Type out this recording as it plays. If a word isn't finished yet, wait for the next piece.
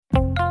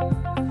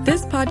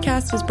This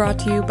podcast is brought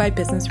to you by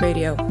Business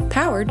Radio,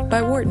 powered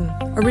by Wharton,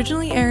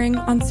 originally airing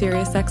on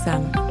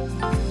SiriusXM.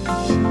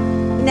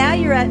 Now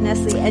you're at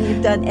Nestle, and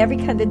you've done every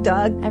kind of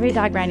dog. Every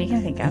dog brand you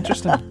can think of.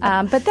 Interesting.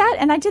 But that,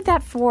 and I did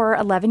that for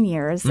 11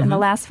 years. In the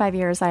last 5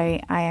 years,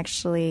 I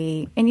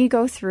actually, and you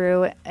go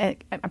through,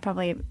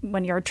 probably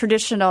when you're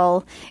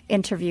traditional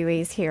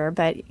interviewees here,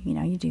 but, you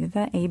know, you do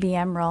the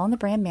ABM role and the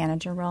brand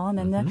manager role and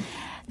then the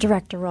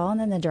director role and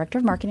then the director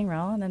of marketing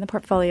role and then the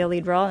portfolio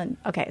lead role. And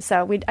okay,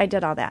 so I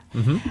did all that.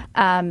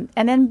 And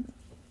then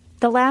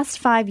the last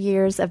 5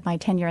 years of my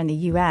tenure in the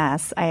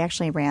U.S., I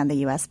actually ran the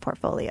U.S.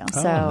 portfolio.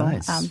 Oh, So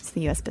nice. It's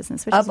the U.S.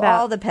 business, which Of is about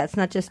all the pets,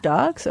 not just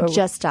dogs? Or?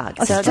 just dogs.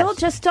 Oh, still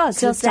just dogs.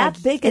 Still It's that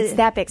dogs. big? It's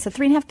that big. So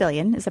 $3.5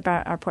 billion is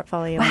about our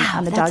portfolio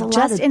on the that's dog, a lot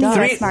just of in the dogs.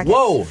 U.S. market.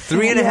 Whoa,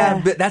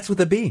 3.5. That's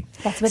with a B.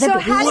 That's with So a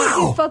how do you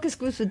Wow. do focus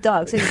groups with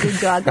dogs? And you do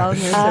dog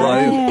owners?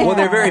 Well,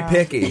 they're very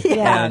picky,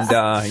 Yes.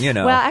 and you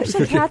know. Well,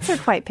 actually, cats are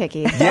quite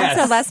picky. Dogs Yes.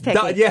 are less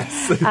picky.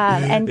 Yes.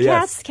 And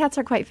Yes. cats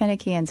are quite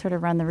finicky and sort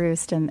of run the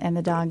roost, and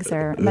the dogs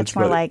are much That's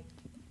more funny. like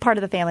part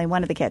of the family,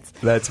 one of the kids.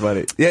 That's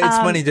funny. Yeah, it's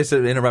funny. Just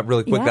to interrupt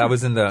really quick. yeah. I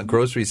was in the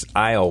groceries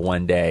aisle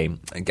one day.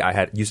 I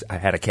had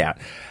a cat,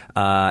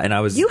 and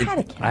I was. You had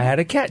a cat? I had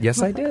a cat. Yes,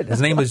 I did.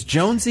 His name was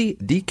Jonesy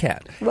D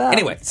Cat. Wow.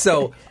 Anyway,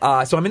 so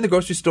I'm in the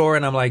grocery store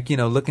and I'm like,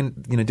 looking,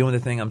 doing the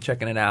thing. I'm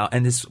checking it out,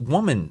 and this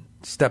woman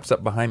steps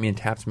up behind me and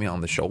taps me on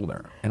the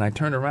shoulder, and I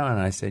turned around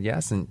and I said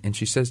yes, and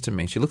she says to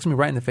me, she looks me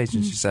right in the face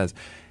and she says,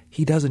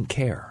 "He doesn't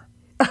care."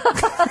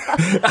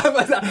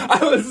 I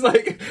was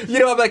like,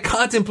 I'm like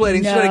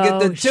contemplating. Should I get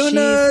the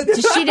tuna?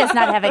 She does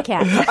not have a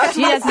cat. That's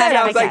She what I does not said. I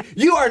have was a like, cat.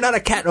 you are not a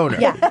cat owner.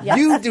 Yeah.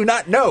 You do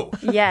not know.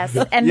 Yes,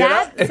 and You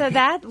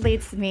that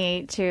leads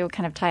me to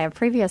kind of tie a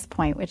previous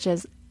point, which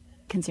is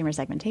consumer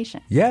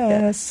segmentation.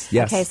 Yes.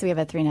 Okay, so we have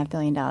a $3.5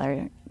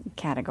 billion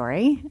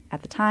category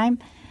at the time,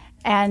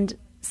 and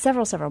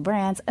several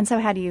brands. And so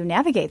how do you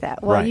navigate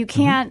that? Well, Right. you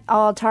can't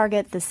all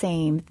target the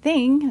same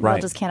thing. They'll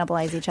Right. just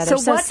cannibalize each other.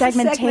 So what's the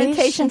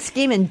segmentation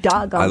scheme in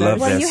dog I owners? love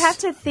Well, this. you have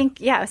to think,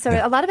 so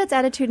a lot of it's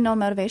attitudinal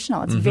and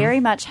motivational. It's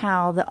very much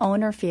how the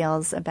owner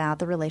feels about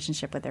the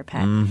relationship with their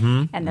pet.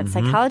 And the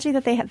psychology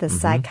that they have, the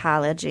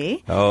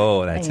psychology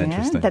Oh, that's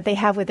interesting. that they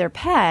have with their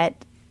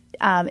pet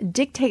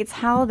dictates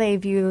how they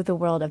view the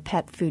world of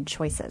pet food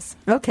choices.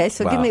 Okay,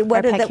 so Wow. give me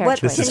what Or are pet the care what?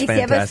 choices. This Can is you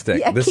give us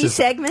fantastic. This key is-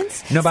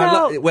 segments? No, but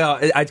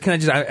So- I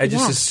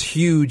just Yeah. is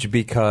huge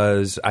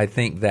because I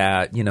think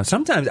that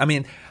sometimes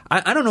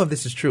I don't know if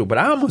this is true, but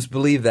I almost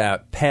believe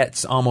that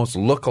pets almost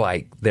look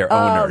like their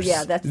owners.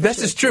 yeah, that's for this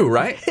sure. is true,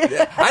 right?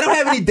 I don't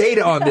have any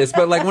data on this,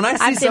 but like when I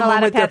see I've seen a someone lot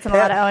of with their pets and a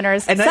lot of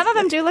owners. and Some of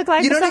them do look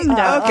like, you know some what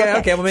I mean? don't.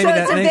 Okay, well maybe So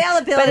that, it's maybe,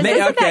 availability. But maybe,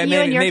 isn't that you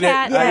and your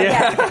cat?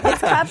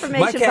 It's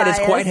confirmation My cat bias.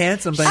 is quite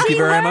handsome. Thank you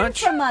very much.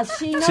 She learned from us.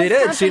 She knows She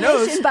did. She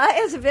knows. confirmation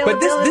bias, But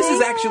availability. this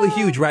is actually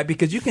huge, right?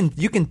 Because you can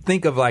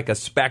think of like a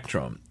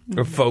spectrum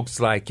of folks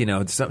like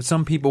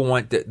some people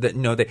want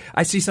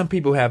I see some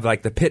people have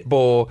like the pit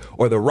bull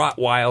or the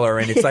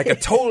Rottweiler, and it's like a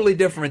totally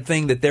different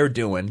thing that they're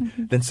doing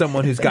than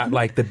someone who's got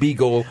like the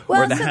beagle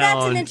Well, or the so that's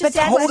hound. an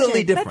interesting totally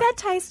question. different. But that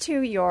ties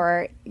to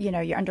your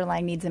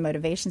underlying needs and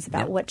motivations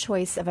about what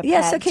choice of a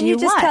Yeah, pet so can do you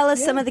just want? tell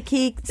us some of the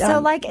key? So,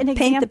 like an paint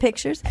example, the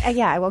pictures.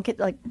 I won't get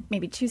like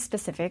maybe too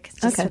specific,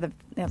 just Okay. so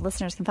the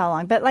listeners can follow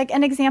along. But like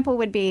an example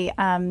would be,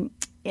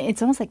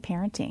 it's almost like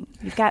parenting.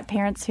 You've got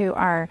parents who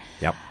are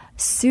Yep.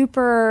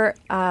 super.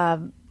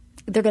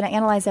 They're going to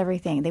analyze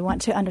everything. They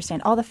want to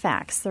understand all the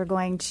facts. They're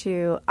going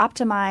to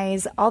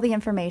optimize all the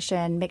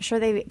information, make sure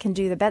they can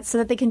do the best, so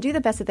that they can do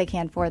the best that they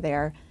can for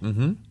their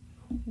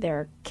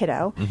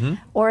kiddo,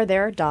 or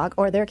their dog,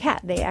 or their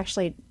cat. They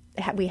actually.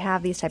 We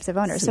have these types of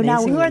owners. It's So now,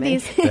 amazing who to are me.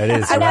 these? That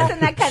is I right.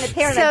 wasn't that kind of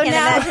parent. So I can't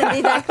now- imagine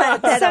being that kind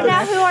of pet So owner.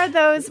 now, who are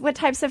those? What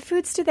types of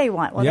foods do they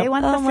want? Well, Yep. they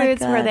want Oh the my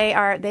foods where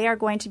God. they are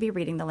going to be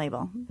reading the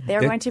label. They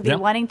are Yeah. going to be Yeah.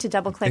 wanting to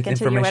double click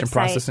into your Information website.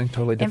 processing,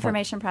 totally different.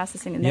 Information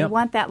processing, and Yep. they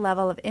want that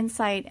level of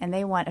insight, and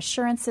they want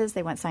assurances.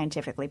 They want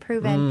scientifically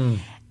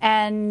proven,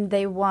 and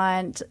they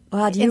want.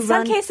 Wow, do you in some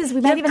run- cases, we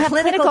you might have even have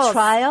clinical clinicals.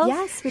 trials?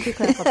 Yes, we do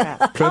clinical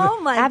trials.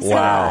 Oh my Absolutely.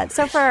 God!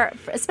 So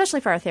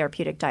especially for our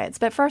therapeutic diets,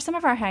 but for some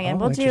of our high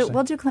end, interesting.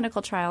 we'll do clinical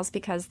trials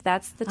because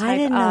that's the I type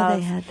didn't know of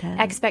they had that.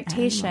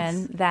 expectation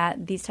Animals.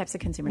 that these types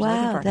of consumers are Wow,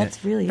 looking for.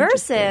 that's really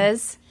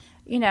versus.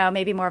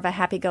 Maybe more of a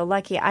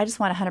happy-go-lucky. I just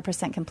want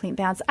 100% complete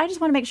balance. I just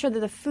want to make sure that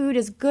the food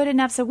is good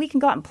enough so we can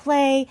go out and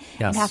play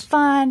and Yes. have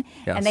fun,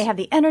 Yes. and they have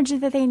the energy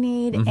that they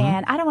need.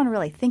 And I don't want to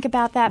really think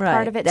about that Right.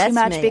 part of it That's too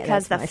much me.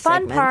 because That's the my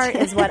fun segment. part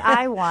is what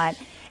I want.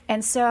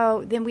 And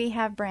so then we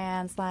have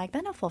brands like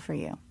Beneful for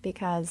You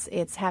because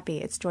it's happy,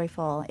 it's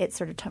joyful, it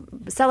sort of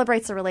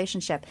celebrates the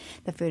relationship.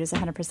 The food is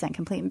 100%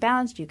 complete and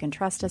balanced. You can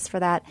trust us for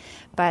that.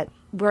 But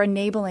we're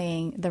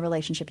enabling the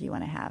relationship you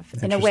want to have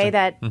in a way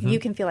that you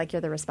can feel like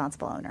you're the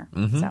responsible owner.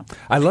 So.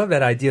 I love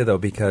that idea, though,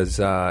 because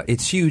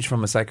it's huge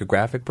from a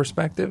psychographic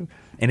perspective,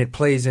 and it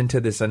plays into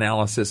this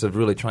analysis of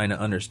really trying to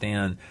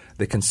understand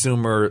the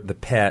consumer, the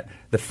pet,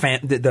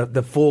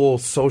 the full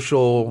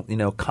social,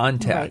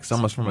 context,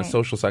 almost from a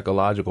social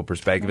psychological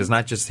perspective. It's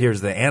not just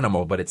here's the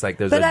animal, but it's like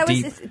there's a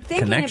deep connection. But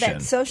I was thinking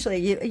about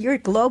socially, you're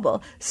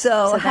global.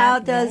 So how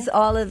does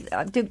all of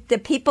do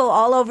people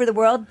all over the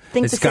world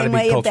think the same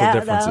way about them? It's got to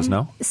be cultural differences,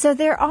 no? So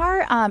there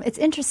are. It's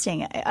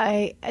interesting.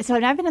 So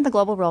I've been in the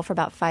global role for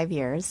about 5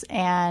 years,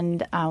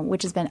 and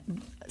which has been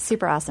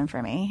super awesome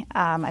for me.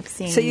 I've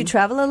seen. So you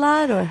travel a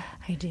lot, or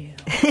I do.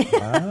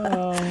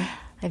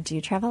 I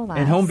do travel a lot.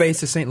 And home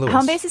base is St. Louis.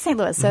 Home base is St.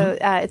 Louis. So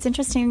it's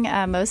interesting.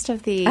 Most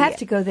of the... I have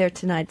to go there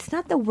tonight. It's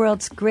not the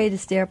world's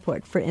greatest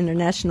airport for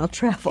international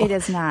travel. It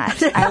is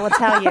not. I will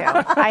tell you.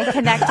 I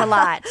connect a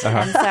lot.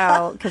 And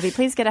so could we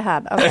please get a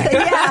hub? Okay.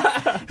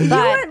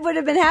 Yeah. You would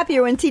have been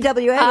happier when TWA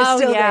was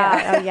still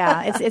there. Oh,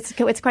 yeah.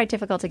 It's quite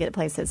difficult to get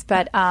places.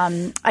 But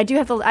I do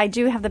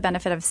have the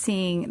benefit of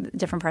seeing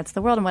different parts of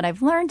the world. And what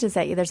I've learned is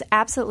that there's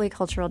absolutely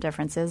cultural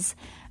differences.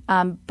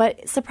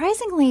 But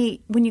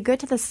surprisingly, when you go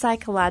to the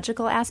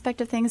psychological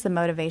aspect of things, the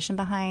motivation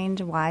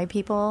behind why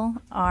people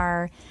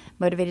are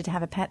motivated to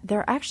have a pet,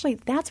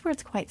 that's where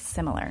it's quite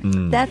similar.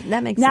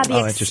 That makes sense.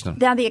 Interesting.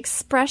 Now the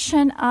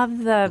expression of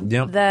the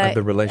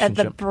relationship, of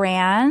the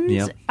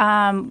brand.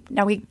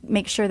 Now we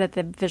make sure that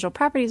the visual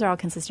properties are all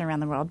consistent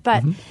around the world,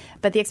 but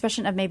the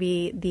expression of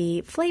maybe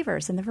the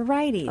flavors and the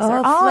varieties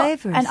are all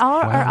flavors and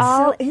all are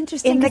all so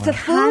interesting. in the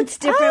food's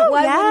different.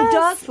 Why wouldn't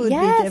dog food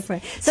be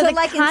different? So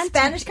like in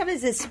Spanish,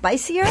 is it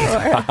spicier?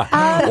 Or?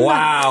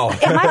 Wow.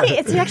 It might be.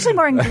 It's actually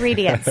more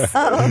ingredients.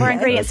 More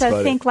ingredients. That's so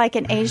funny. think like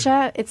in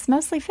Asia, it's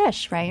mostly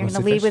fish, right? You're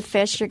going to lead with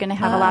fish. You're going to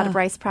have a lot of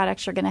rice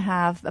products. You're going to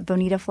have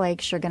bonita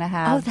flakes. You're going to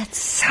have. Oh, that's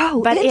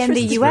so But interesting. in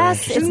the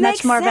U.S., it's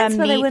much more of a meat.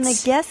 I wouldn't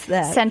have guessed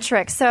that.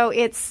 Centric. So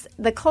it's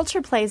the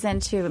culture plays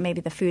into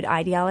maybe the food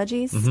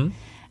ideologies.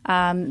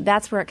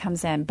 That's where it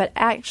comes in. But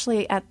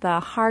actually, at the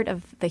heart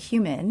of the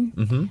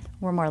human,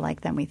 we're more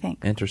like than we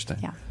think. Interesting.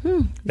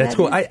 Yeah. That's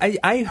cool.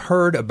 I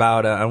heard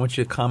about, I want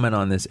you to comment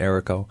on this,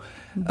 Erico,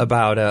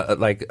 about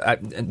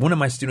one of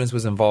my students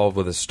was involved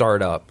with a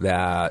startup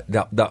that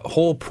the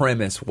whole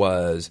premise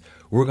was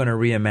we're going to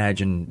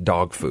reimagine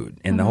dog food.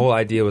 And the whole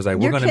idea was like,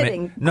 we're going to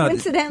make... No,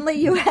 coincidentally,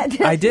 you had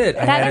to... I did.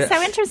 That is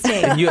so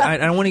interesting.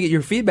 And I want to get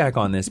your feedback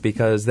on this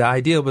because the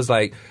idea was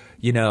like,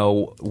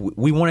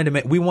 we want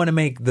to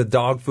make the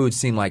dog food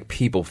seem like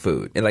people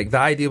food. And like the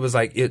idea was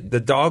like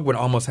the dog would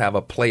almost have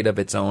a plate of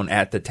its own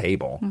at the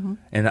table.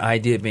 And the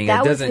idea being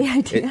that it doesn't. Was the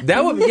idea.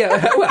 That would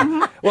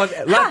well,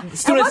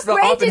 students what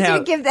grade often did have.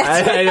 You give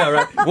that to? I know,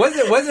 right?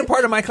 Wasn't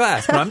part of my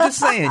class, but I'm just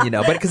saying,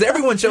 but because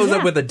everyone shows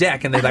up with a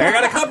deck and they're like, I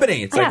got a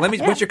company. It's like,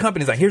 what's your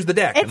company? It's like, here's the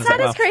deck. It's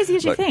not as crazy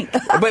as you think.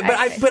 But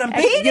I'm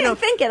he didn't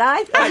think it.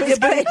 I thought it was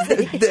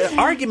crazy. The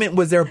argument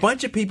was there are a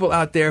bunch of people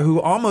out there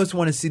who almost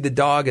want to see the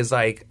dog as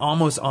like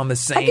almost on the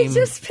same. I can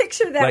just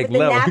picture that with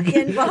the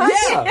napkin behind.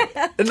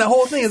 Yeah, and the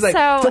whole thing is like.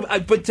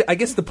 I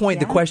guess the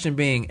point, Yeah. the question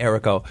being,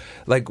 Erico,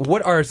 like,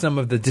 what are some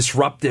of the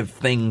disruptive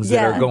things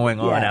that are going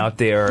on out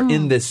there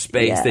in this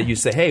space that you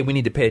say, hey, we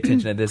need to pay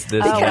attention to this.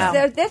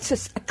 Because that's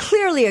just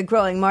clearly a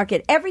growing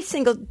market. Every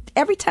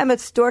time a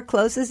store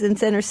closes in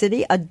Center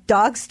City, a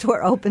dog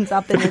store opens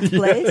up in its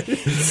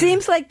place.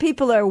 Seems like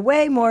people are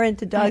way more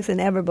into dogs than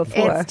ever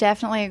before. It's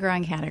definitely a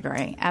growing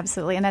category,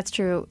 absolutely, and that's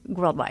true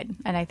worldwide.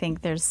 And I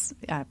think there's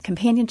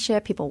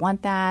companionship. People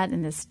want that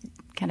in this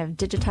kind of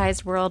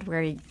digitized world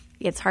where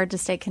it's hard to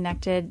stay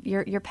connected.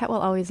 Your pet will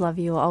always love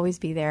you, will always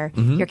be there.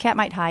 Your cat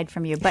might hide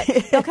from you, but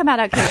they'll come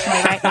out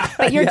occasionally, right?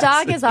 But your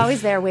dog is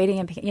always there waiting.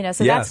 And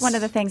so that's one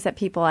of the things that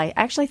people, I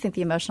actually think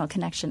the emotional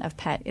connection of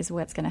pet is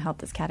what's going to help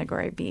this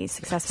category be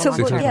successful.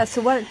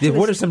 So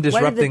what are some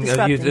disrupting,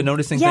 you're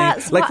noticing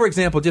things? Like, for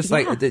example, just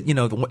like,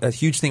 a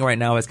huge thing right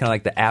now is kind of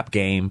like the app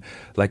game.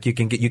 Like you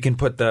can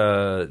put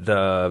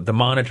the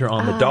monitor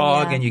on the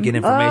dog and you get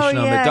information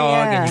on the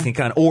dog and you can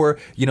kind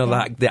of,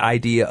 like the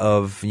idea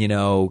of,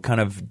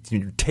 kind of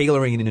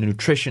tailoring the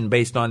nutrition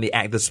based on the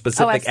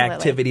specific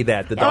activity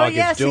that the dog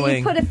is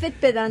doing. So you put a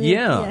Fitbit on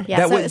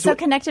it. So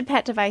connected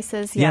pet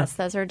devices, yes,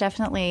 those are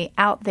definitely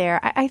out there.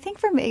 I think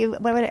for me,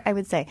 what I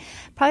would say,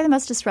 probably the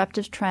most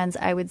disruptive trends,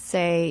 I would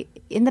say,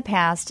 in the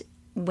past,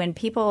 when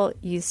people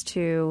used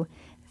to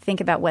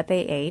think about what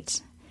they ate,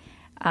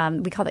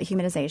 we call that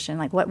humanization.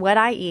 Like what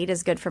I eat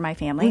is good for my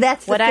family.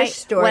 That's the fish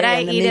story. What I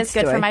and the eat meat is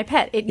good story. for my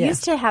pet. It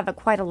used to have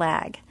quite a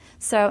lag.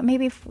 So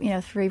maybe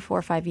 3,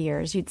 4, 5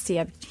 years, you'd see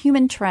a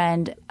human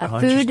trend, a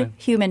food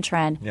human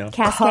trend,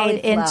 cascade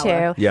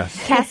into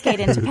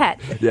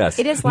pet. Yes,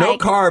 it is like no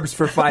carbs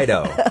for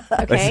Fido.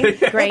 Okay,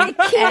 great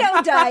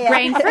keto diet,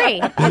 grain free.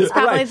 That's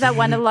probably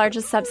one of the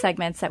largest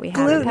subsegments that we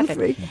have. Gluten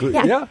free.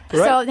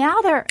 So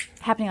now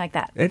happening like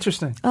that.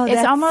 Interesting. Oh, It's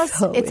that's almost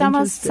so it's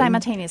almost interesting.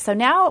 simultaneous. So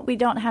now we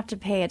don't have to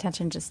pay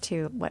attention just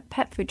to what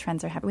pet food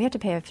trends are happening. We have to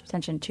pay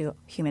attention to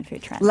human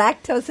food trends.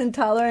 Lactose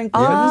intolerant,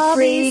 All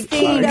gluten-free, these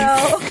things.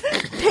 keto,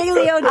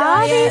 paleo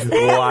diet.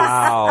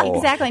 Wow.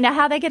 Exactly. Now,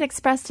 how they get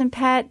expressed in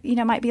pet,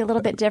 might be a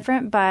little bit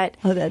different, but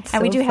Oh, that's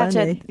and we so do have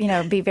funny.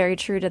 to, be very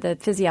true to the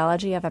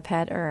physiology of a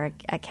pet or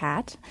a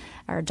cat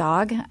or a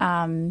dog.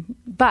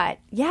 But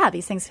yeah,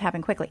 these things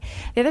happen quickly.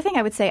 The other thing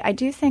I would say, I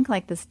do think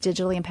like this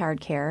digitally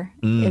empowered care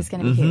is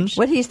going to be huge.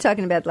 What he's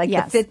talking about, like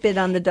Yes. the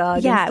Fitbit on the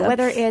dog. Yeah, and stuff.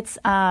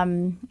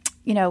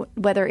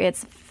 whether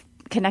it's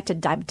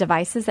connected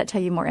devices that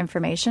tell you more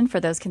information for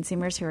those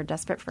consumers who are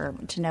desperate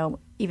to know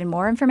even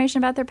more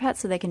information about their pets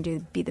so they can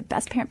be the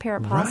best parent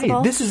possible.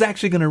 Right. This is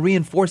actually going to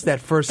reinforce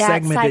that first That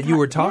segment that you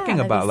were psycho- talking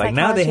yeah, about. the Like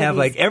now they have psychology of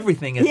like these-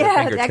 everything at their Yeah,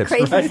 fingertips. that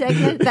crazy right?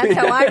 segment. That's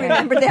how I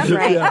remember them.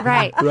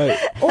 Right.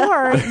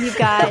 Or you've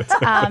got,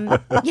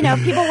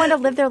 people want to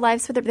live their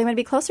lives they want to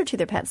be closer to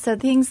their pets. So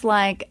things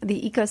like the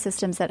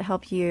ecosystems that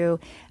help you.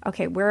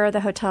 Okay, where are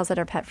the hotels that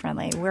are pet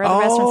friendly? Where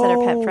are the restaurants that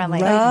are pet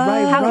friendly?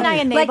 right, How can right. I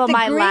enable like the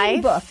my Green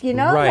life? Book,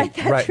 Right, Like,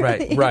 that's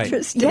really right.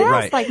 interesting. Yes,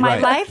 Right, like my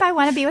right. life, I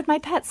want to be with my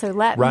pets. So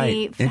let Right.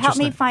 me help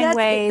Interesting. me find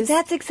ways.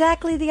 That's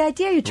exactly the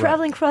idea. You're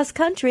traveling cross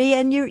country,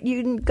 and you're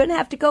going to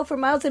have to go for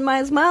miles and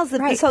miles if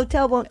Right. this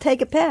hotel won't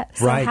take a pet.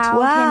 So Right. how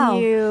Wow.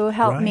 can you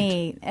help Right.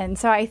 me? And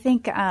so I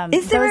think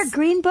Is there a those-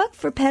 Green Book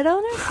for pet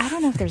owners? I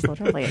don't know if there's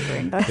literally a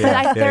green book,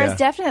 Yeah, but there's yeah.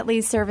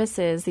 definitely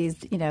services, these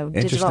digital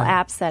Interesting.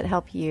 apps that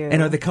help you.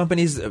 And are the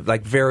companies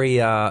like very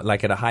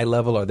like at a high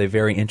level? Are they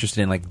very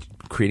interested in like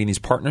creating these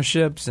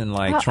partnerships and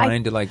like Well,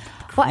 trying to like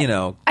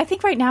I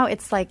think right now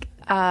it's like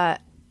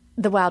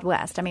the Wild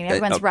West. I mean,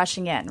 everyone's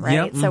rushing in,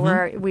 right? yeah,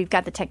 So we've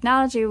got the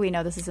technology. We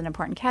know this is an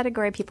important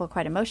category. People are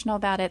quite emotional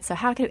about it. So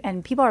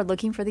and people are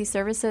looking for these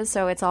services.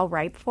 So it's all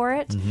ripe for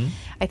it.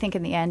 I think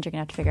in the end, you're going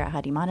to have to figure out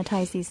how to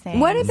monetize these things.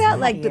 What about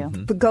How do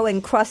you-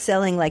 going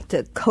cross-selling like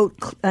to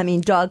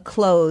dog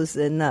clothes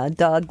and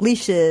dog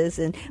leashes?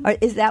 And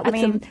is that what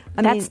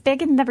that's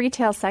big in the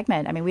retail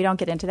segment. I mean, we don't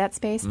get into that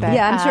space, but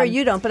Yeah, I'm sure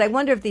you don't, but I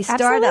wonder if these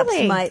startups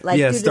Absolutely. might like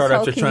Yeah, do this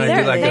startups whole are trying to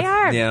do community. like They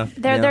are. yeah.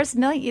 There's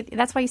million.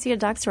 That's why you see a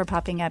dog store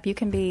popping up. You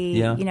can be,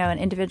 Yeah. an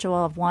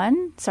individual of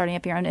one, starting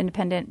up your own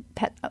independent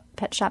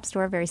pet shop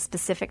store, very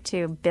specific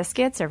to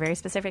biscuits or very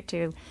specific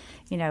to,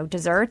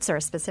 desserts or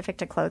specific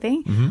to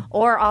clothing,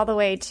 or all the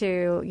way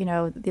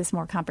to, this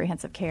more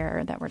comprehensive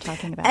care that we're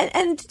talking about.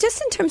 And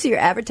just in terms of your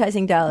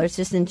advertising dollars,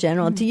 just in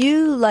general, do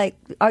you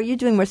are you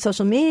doing more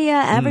social media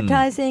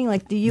advertising?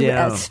 Like, do you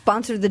Yeah.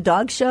 sponsor the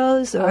dog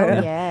shows? Or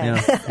Oh,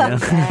 yes.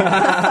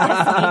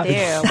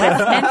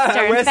 Yes,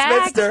 we do.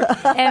 Westminster.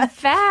 In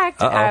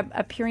fact,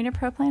 a Purina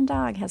Pro Plan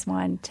dog has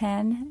won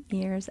 10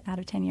 years out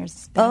of 10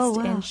 years best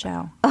in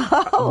show.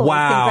 Oh,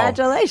 Wow.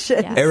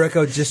 congratulations! Yes.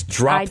 Erico just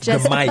dropped I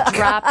just the mic.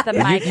 dropped the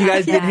mic. You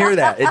guys didn't hear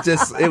that.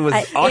 It was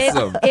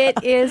awesome.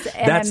 It is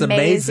That's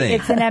amazing.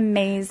 It's an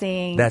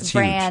amazing That's huge.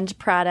 brand,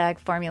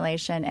 product,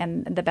 formulation,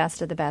 and the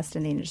best of the best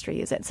in the industry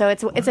use it. So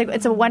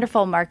it's a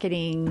wonderful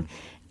marketing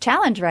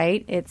challenge,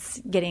 right?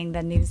 It's getting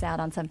the news out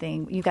on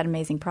something. You've got an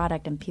amazing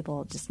product, and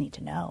people just need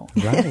to know.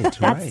 Right,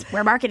 That's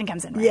where marketing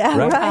comes in. Right? Yeah,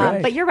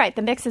 right. But you're right.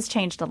 The mix has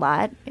changed a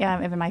lot.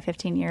 Over my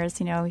 15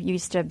 years, you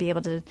used to be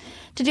able to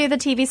do the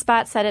TV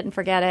spot, set it and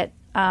forget it.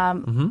 I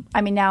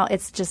mean, now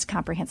it's just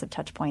comprehensive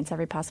touch points,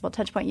 every possible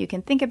touch point you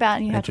can think about,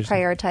 and you have to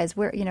prioritize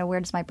where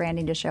does my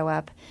branding to show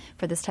up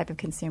for this type of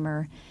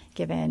consumer,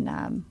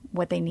 given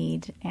what they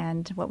need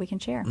and what we can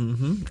share.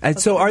 And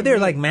so are there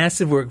like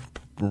massive, we're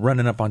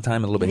running up on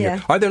time a little bit Yeah.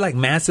 here. Are there like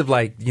massive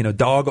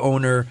dog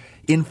owner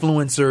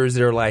influencers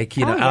that are like,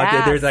 out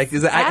there? There's like,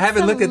 I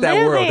haven't looked at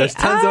that world. There's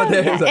tons out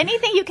there. Yeah. It's like-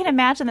 Anything you can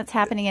imagine that's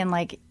happening in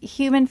like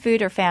human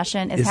food or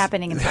fashion is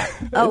happening in pet.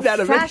 Oh, Isn't that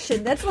amazing?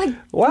 fashion! That's like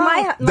Wow.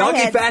 my Doggy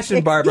head.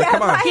 fashion, Barbara, Yeah,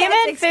 come on. my head's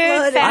Human food,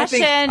 exploding.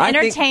 fashion, I think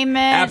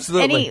entertainment,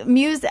 absolutely. any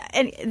music,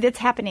 it's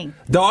happening.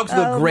 Dogs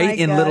look Oh, great my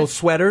in gosh. little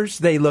sweaters.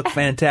 They look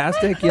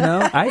fantastic,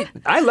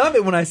 I love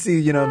it when I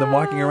see, them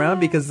walking around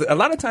because a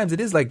lot of times it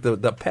is like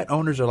the pet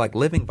owners are like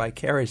living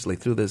vicariously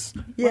through this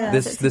Yeah.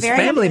 this It's this very-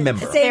 family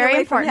member. it's Staying Very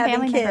away from important having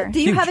family kids. member. Do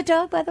you Huge. have a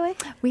dog, by the way?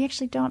 We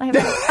actually don't. I'm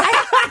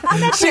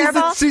not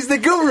terrible. She's the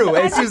guru.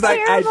 And I'm she's like,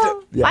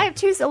 terrible. yeah. I have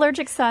 2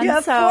 allergic sons. You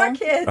have so 4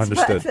 kids.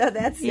 Understood. So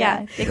that's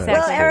Yeah, exactly.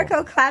 Well,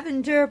 Erico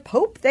Clavenger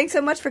Pope, thanks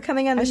so much for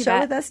coming on the You show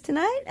bet. with us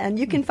tonight. And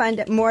you can find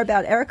out more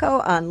about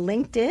Erico on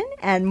LinkedIn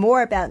and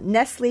more about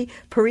Nestle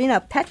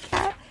Purina Pet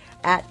Cat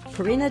at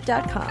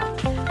purina.com.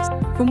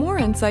 For more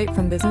insight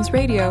from Business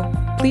Radio,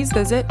 please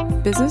visit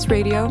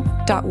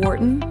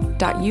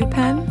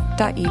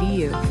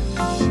businessradio.wharton.upenn.edu.